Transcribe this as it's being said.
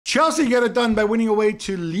Chelsea get it done by winning away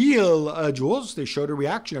to Lille. Juls, they showed a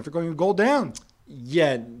reaction after going a goal down.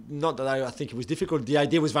 Yeah, not that I think it was difficult. The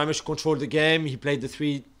idea was very much to control the game. He played the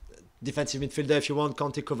three defensive midfielder, if you want,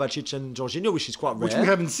 Kanté, Kovacic and Jorginho, which is quite rare. Which we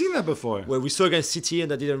haven't seen that before. Well, we saw against City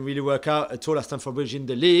and that didn't really work out at all at Stamford Bridge in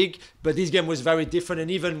the league. But this game was very different.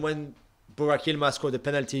 And even when Burak Yilmaz scored the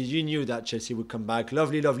penalty, you knew that Chelsea would come back.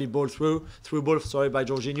 Lovely ball through ball, by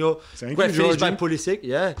Jorginho. Great finish by Pulisic,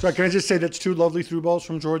 yeah. So can I just say that's two lovely through balls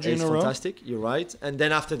from Jorginho in a row? Fantastic, you're right. And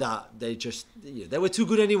then after that, they were too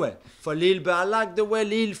good anyway for Lille. But I like the way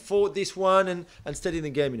Lille fought this one and stayed in the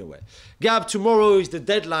game in a way. Gab, tomorrow is the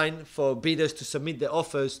deadline for bidders to submit their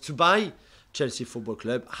offers to buy Chelsea Football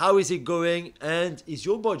Club. How is it going? And is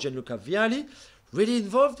your boy Gianluca Vialli really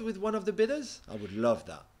involved with one of the bidders? I would love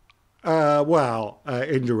that.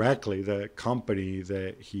 Indirectly, the company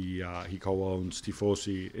that he co-owns,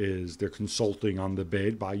 Tifosi, they're consulting on the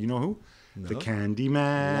bid by, you know who? No. The Candyman.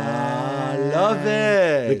 I love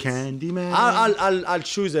it. The Candyman. I'll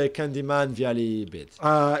choose a Candyman Vialli bid.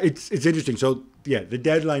 It's interesting. So, yeah, the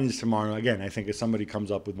deadline is tomorrow. Again, I think if somebody comes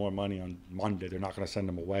up with more money on Monday, they're not going to send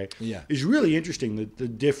them away. Yeah. It's really interesting, the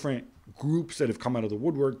different groups that have come out of the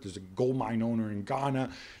woodwork. There's a gold mine owner in Ghana.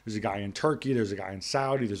 There's a guy in Turkey. There's a guy in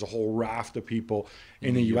Saudi. There's a whole raft of people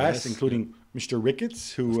in the US, including Mr.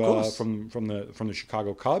 Ricketts, who from the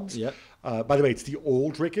Chicago Cubs. Yeah. By the way, it's the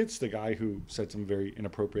old Ricketts, the guy who said some very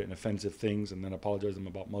inappropriate and offensive things and then apologized to them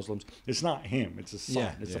about Muslims. It's not him. It's his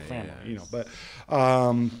son. It's a family. You know. But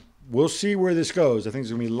we'll see where this goes. I think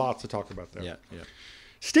there's going to be lots to talk about there. Yeah.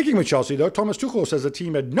 Sticking with Chelsea, though, Thomas Tuchel says the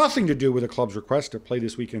team had nothing to do with the club's request to play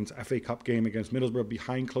this weekend's FA Cup game against Middlesbrough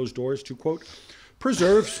behind closed doors to, quote,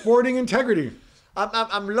 preserve sporting integrity.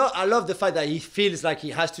 I love the fact that he feels like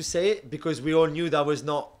he has to say it, because we all knew that was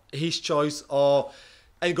not his choice, or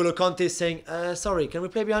N'Golo Kante saying, sorry, can we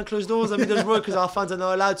play behind closed doors at Middlesbrough because our fans are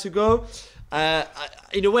not allowed to go?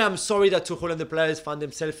 In a way, I'm sorry that Tuchel and the players find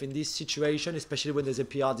themselves in this situation, especially when there's a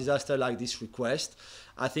PR disaster like this request.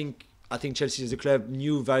 I think Chelsea as a club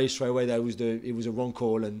knew very straight away that it was a wrong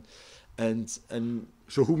call, and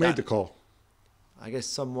so who made the call? I guess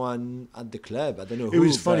someone at the club. I don't know who. It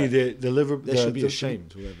was funny. The Liverpool. They should be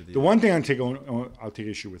ashamed. The one thing I'll take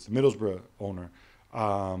issue with the Middlesbrough owner,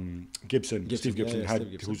 Steve Gibson,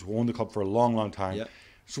 who's owned the club for a long, long time. Yeah.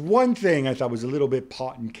 So one thing I thought was a little bit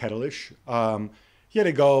pot and kettle-ish. He had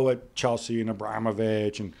a go at Chelsea and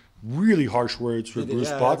Abramovich and really harsh words for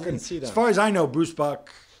Bruce Buck. And as far as I know, Bruce Buck.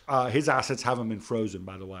 His assets haven't been frozen,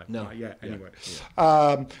 by the way. No. Not yet, anyway.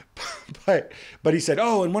 Yeah. But he said,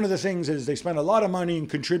 and one of the things is they spent a lot of money and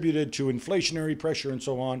contributed to inflationary pressure and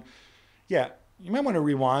so on. Yeah, you might want to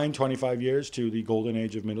rewind 25 years to the golden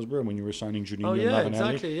age of Middlesbrough when you were signing Julien and Lavanelli.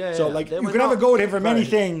 Exactly. Yeah, so, you can have a go at him for many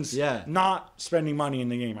things, not spending money in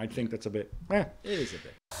the game. I think that's a bit, It is a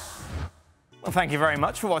bit. Well, thank you very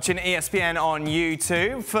much for watching ESPN on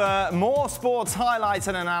YouTube. For more sports highlights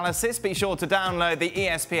and analysis, be sure to download the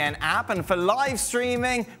ESPN app. And for live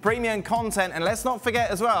streaming, premium content, and let's not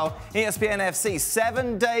forget as well, ESPN FC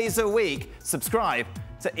 7 days a week. Subscribe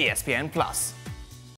to ESPN+.